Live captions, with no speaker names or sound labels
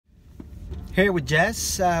Here with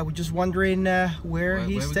Jess. We're just wondering where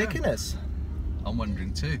he's taking us. I'm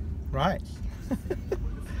wondering too. Right.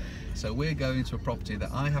 So we're going to a property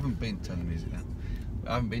that I haven't been to. Turn the music down.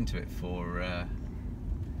 I haven't been to it for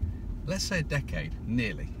let's say a decade,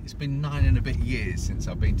 nearly. It's been 9 and a bit years since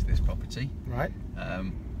I've been to this property. Right.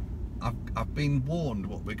 I've been warned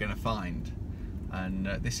what we're going to find, and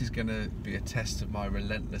this is going to be a test of my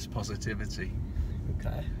relentless positivity.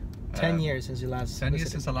 Okay. 10 years since you last 10 years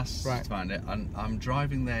visited. since I last found it, and I'm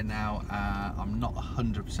driving there now. I'm not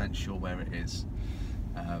 100% sure where it is.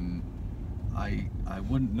 I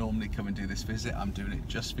wouldn't normally come and do this visit. I'm doing it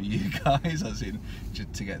just for you guys, as in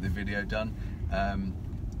to get the video done.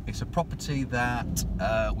 It's a property that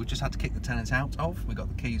we just had to kick the tenants out of. We got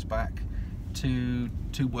the keys back two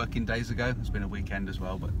working days ago. It's been a weekend as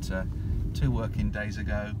well, but 2 working days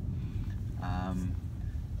ago.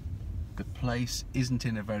 The place isn't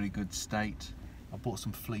in a very good state. I bought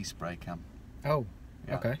some flea spray, Cam. Oh,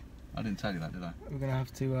 yeah. okay. I didn't tell you that, did I? We're gonna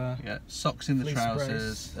have to. Yeah, socks in the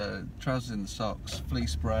trousers, trousers in the socks, flea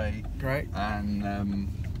spray. Great. And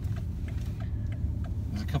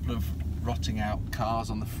there's a couple of rotting out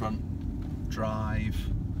cars on the front drive.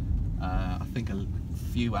 I think a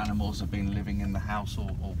few animals have been living in the house,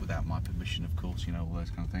 or without my permission, of course. You know, all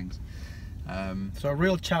those kind of things. So a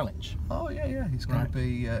real challenge. Oh yeah. It's going to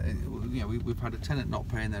be. You know, we've had a tenant not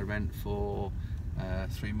paying their rent for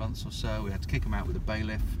 3 months or so. We had to kick them out with a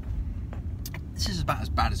bailiff. This is about as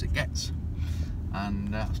bad as it gets,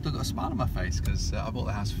 and I've still got a smile on my face because I bought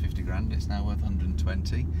the house for 50 grand. It's now worth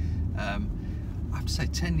 120. I have to say,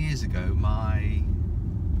 10 years ago, I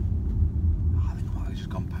think I might have just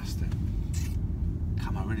gone past it.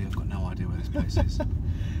 Come on, really, I've got no idea where this place is.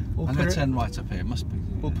 I'm going to turn right up here. It must be.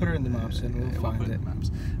 We'll put it in the maps and we'll find it. In the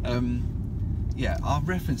maps. Yeah, our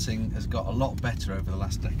referencing has got a lot better over the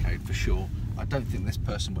last decade, for sure. I don't think this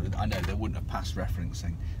person would. I know they wouldn't have passed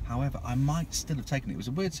referencing. However, I might still have taken it. It was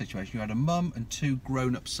a weird situation. You had a mum and 2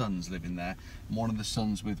 grown-up sons living there. And one of the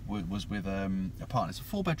sons was with a partner. It's a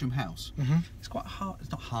 4-bedroom house. It's quite hard.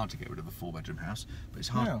 It's not hard to get rid of a 4-bedroom house, but it's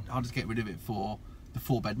hard to get rid of it for the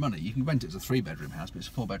 4-bed money. You can rent it as a 3-bedroom house, but it's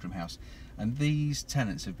a 4-bedroom house. And these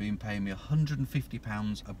tenants have been paying me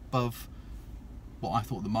 £150 above what I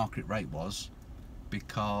thought the market rate was,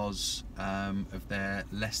 because of their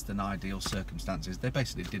less than ideal circumstances. They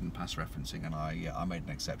basically didn't pass referencing, and I made an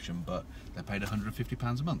exception, but they paid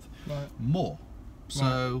 £150 a month. Right. More.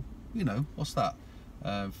 So, you know, what's that?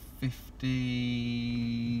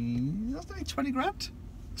 50... That's only 20 grand?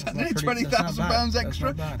 Is that nearly £20,000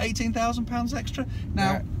 extra? £18,000 extra?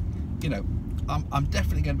 Now, you know, I'm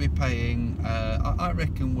definitely going to be paying, I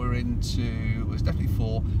reckon we're into, it's definitely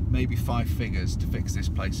 4, maybe 5 figures to fix this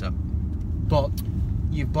place up. But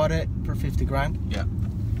you've bought it for 50 grand. Yeah.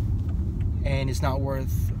 And it's not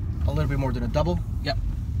worth a little bit more than a double. Yep.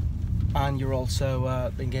 And you're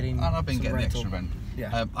also been getting. And I've been getting the extra rent.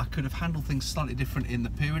 Yeah. I could have handled things slightly different in the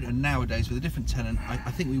period, and nowadays with a different tenant,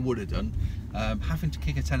 I think we would have done. Having to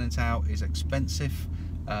kick a tenant out is expensive,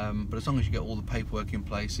 but as long as you get all the paperwork in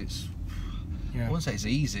place, it's. I wouldn't say it's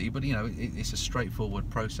easy, but you know, it's a straightforward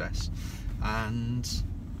process, and.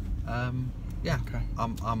 Yeah, okay.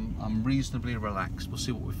 I'm reasonably relaxed. We'll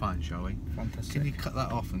see what we find, shall we? Fantastic. Can you cut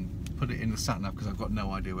that off and put it in the sat-nav, because I've got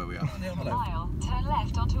no idea where we are. Mile, turn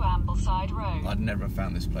left onto Ambleside Road. I'd never have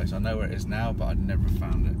found this place. I know where it is now, but I'd never have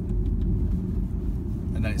found it.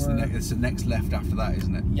 And then it's the next left after that,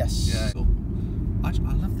 isn't it? Yes. Yeah. Cool. I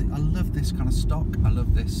love this kind of stock. I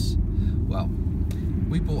love this. Well,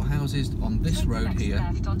 we bought houses on this road here,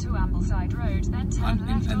 left onto Ambleside Road, then turn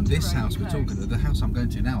left and onto this Road house we're Close. talking, the house I'm going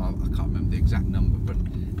to now, I can't remember the exact number, but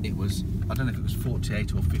it was, I don't know if it was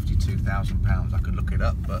 48 or 52,000 pounds. I could look it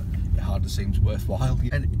up, but it hardly seems worthwhile.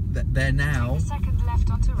 And they're now second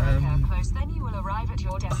left onto Road Close, then you will arrive at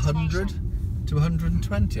your destination. 100 to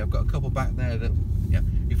 120. I've got a couple back there that, yeah,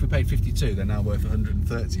 if we paid 52, they're now worth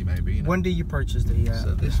 130 maybe. You know? When did you purchase the?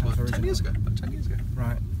 So this was 10 years ago. About 10 years ago.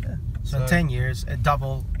 Right. Yeah. So 10 years, a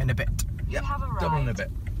double and a bit. Yep, double and a bit.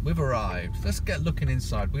 We've arrived. Let's get looking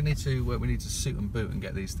inside. We need to suit and boot and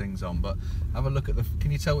get these things on. But have a look at the. Can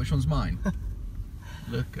you tell which one's mine?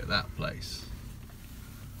 Look at that place.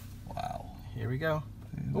 Wow. Here we go.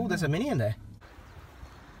 Oh, there's a Mini in there.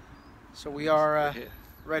 So we are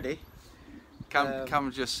ready.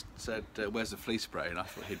 Cam just said, "Where's the flea spray?" And I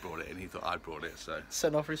thought he'd brought it, and he thought I'd brought it. So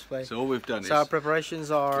send off his play. So all we've done is. So our preparations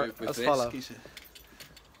are as follows.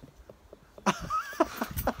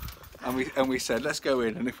 And we said, let's go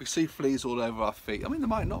in, and if we see fleas all over our feet, I mean, there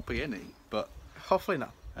might not be any, but hopefully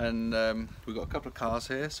not. And we've got a couple of cars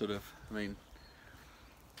here, sort of. I mean,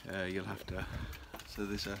 you'll have to So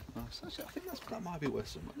there's a nice. Actually, I think that might be worth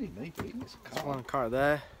some money. Maybe it's a car. There's one car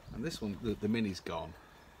there. And this one, the Mini's gone.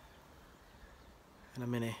 And a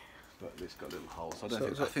Mini. But it's got little holes. I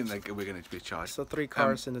think we're going to be charged. So 3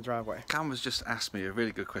 cars in the driveway. Cam was just asked me a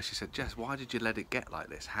really good question. He said, Jess, why did you let it get like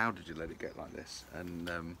this? How did you let it get like this? And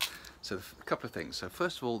so a couple of things. So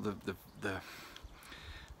first of all,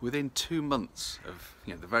 within 2 months of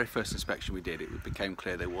the very first inspection we did, it became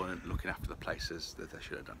clear they weren't looking after the places that they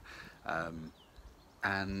should have done.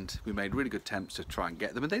 And we made really good attempts to try and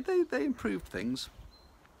get them, and they improved things.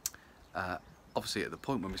 Obviously, at the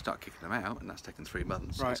point when we start kicking them out, and that's taken 3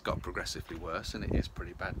 months, it's got progressively worse, and it is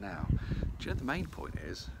pretty bad now. Do you know the main point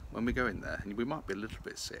is, when we go in there, and we might be a little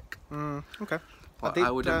bit sick. Okay. But I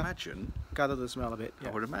would imagine... Gather the smell a bit. Yeah.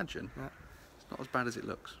 I would imagine it's not as bad as it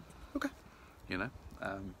looks. Okay. You're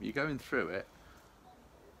going through it.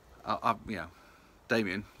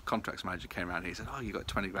 Damien, contracts manager, came around and he said, "Oh, you got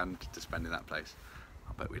 20 grand to spend in that place."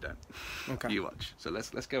 I bet we don't. Okay. You watch. So let's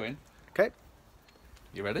go in. Okay.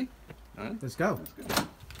 You ready? All right. Let's go.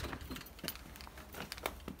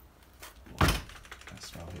 That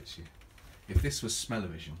smell hits you. If this was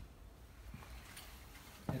smell-o-vision,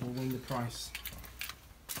 it'll win the prize.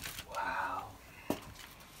 Wow.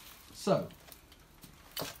 So,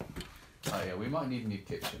 we might need a new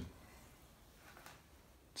kitchen.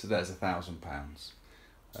 So there's £1,000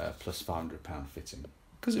 plus £500 fitting,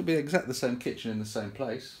 because it'll be exactly the same kitchen in the same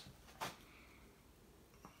place.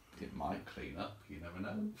 It might clean up. You never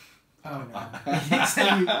know. Oh no!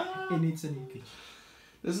 It needs a new kitchen.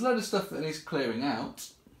 There's a load of stuff that needs clearing out.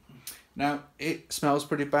 Now it smells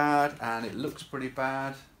pretty bad and it looks pretty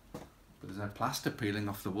bad, but there's no plaster peeling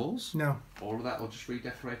off the walls. No. All of that will just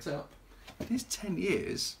redecorate up. It is 10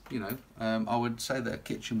 years, I would say that a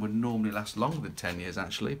kitchen would normally last longer than 10 years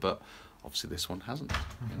actually, but obviously this one hasn't.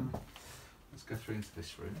 Let's go through into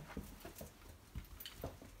this room.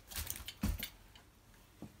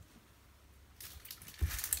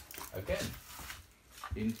 Again,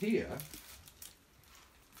 in here,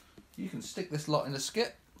 you can stick this lot in a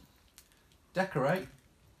skip, decorate,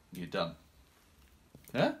 you're done.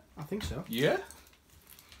 Yeah? I think so. Yeah?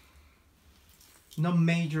 No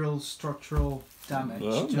major structural damage.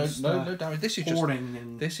 No, just, no damage. This is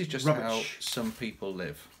just rubbish. how some people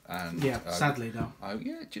live. And sadly though. Oh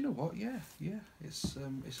yeah, do you know what? Yeah. It's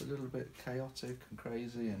a little bit chaotic and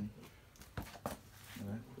crazy, and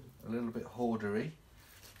a little bit hoardery.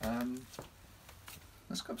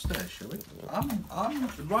 Let's go upstairs, shall we? I'm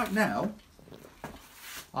right now.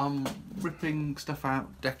 I'm ripping stuff out,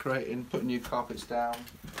 decorating, putting new carpets down.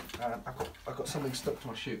 I've got something stuck to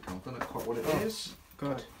my shoe. I don't know quite what it is.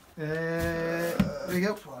 Good. There you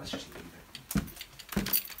go. Well, let's just leave it.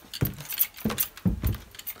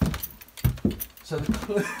 So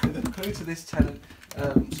the clue to this tenant,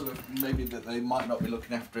 sort of maybe that they might not be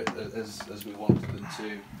looking after it as we wanted them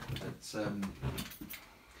to. It's,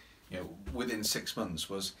 within 6 months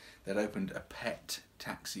was they'd opened a pet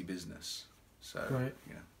taxi business. So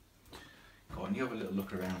go on, you have a little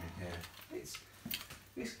look around in here.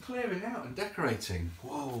 It's clearing out and decorating.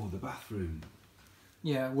 Whoa, the bathroom.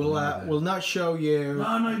 Yeah, we'll not show you.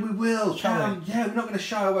 No, we will. Yeah, we're not going to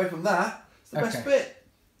shy away from that. It's the best bit.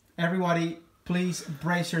 Everybody, please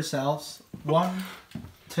brace yourselves. 1,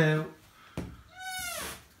 2.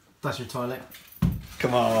 That's your toilet.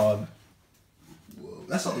 Come on. Whoa,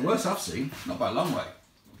 that's not the worst I've seen. Not by a long way.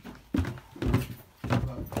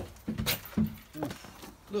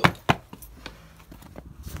 Look.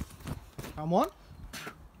 Come on.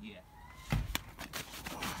 Yeah.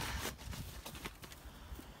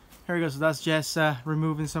 Here we go. So that's Jess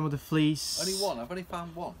removing some of the fleas. Only one. I've only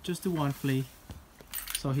found one. Just the one flea.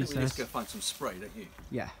 So he We says. need to go find some spray, don't you?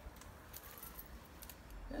 Yeah.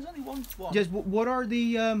 There's only one. Jess, what are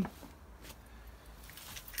the? I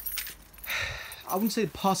wouldn't say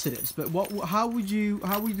positives, but how would you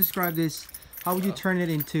describe this? How would you turn it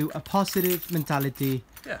into a positive mentality?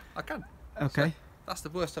 Yeah, I can. Okay. So that's the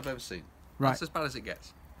worst I've ever seen. Right. That's as bad as it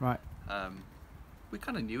gets. Right. We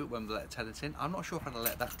kind of knew it when we let a tenant in. I'm not sure if I'd have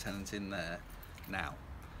let that tenant in there now.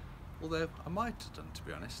 Although I might have done, to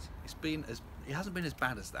be honest. It hasn't been as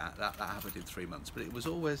bad as that happened in 3 months, but it was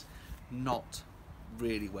always not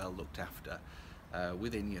really well looked after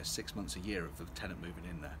within 6 months, a year of the tenant moving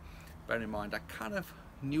in there. Bearing in mind, I kind of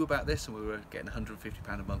knew about this and we were getting £150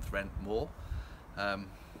 a month rent more. I'm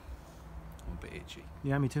a bit itchy.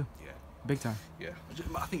 Yeah, me too. Yeah. Big time. Yeah.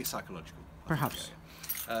 I think it's psychological. Perhaps.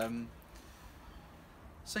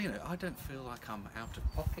 So, I don't feel like I'm out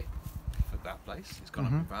of pocket for that place. It's gone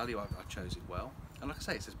up in value. I chose it well. And like I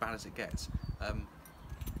say, it's as bad as it gets.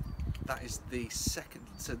 That is the second.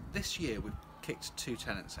 So this year we've kicked 2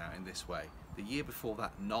 tenants out in this way. The year before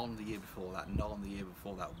that, none. The year before that, none. The year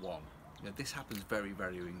before that, one. You know, this happens very,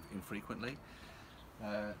 very infrequently.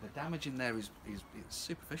 The damage in there is it's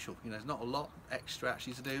superficial. You know, there's not a lot extra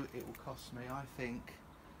actually to do. It will cost me, I think,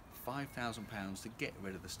 £5,000 to get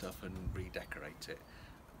rid of the stuff and redecorate it.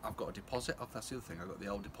 I've got a deposit. That's the other thing. I've got the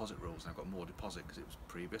old deposit rules, and I've got more deposit because it was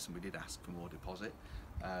previous, and we did ask for more deposit.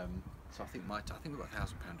 So I think we've got a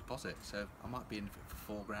 £1,000 deposit. So I might be in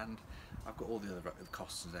for £4,000. I've got all the other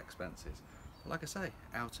costs and expenses. Like I say,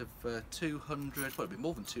 out of 200, well, it'd be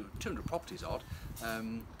more than 200 properties odd,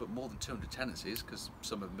 but more than 200 tenancies because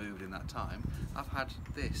some have moved in that time. I've had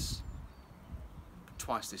this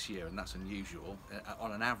twice this year, and that's unusual.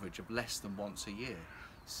 On an average of less than once a year.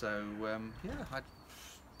 So yeah,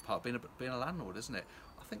 part of being a landlord, isn't it?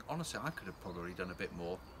 I think honestly, I could have probably done a bit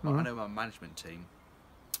more. But I know my management team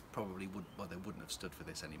probably would. Well, they wouldn't have stood for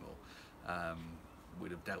this anymore.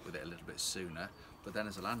 We'd have dealt with it a little bit sooner. But then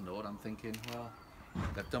as a landlord, I'm thinking, well,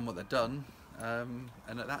 they've done what they've done, and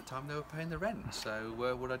at that time they were paying the rent. So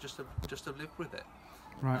would I just have lived with it?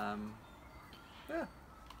 Right. Yeah.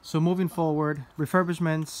 So moving forward,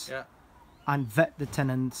 refurbishments. Yeah. And vet the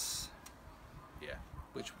tenants. Yeah.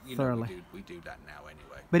 Which thoroughly. we do that now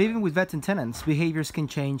anyway. But even with vetting tenants, behaviours can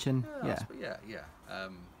change, and yeah.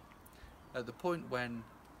 At the point when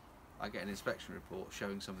I get an inspection report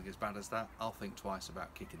showing something as bad as that, I'll think twice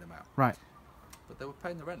about kicking them out. Right. But they were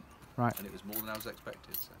paying the rent. Right. And it was more than I was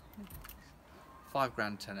expected. So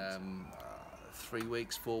 £5,000, 3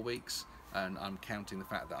 weeks, 4 weeks, and I'm counting the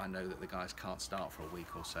fact that I know that the guys can't start for a week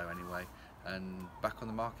or so anyway. And back on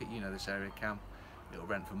the market, you know this area, Cam, it'll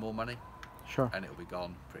rent for more money. Sure. And it'll be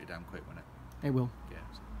gone pretty damn quick, won't it? It will. Yeah.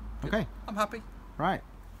 So Okay. I'm happy. Right.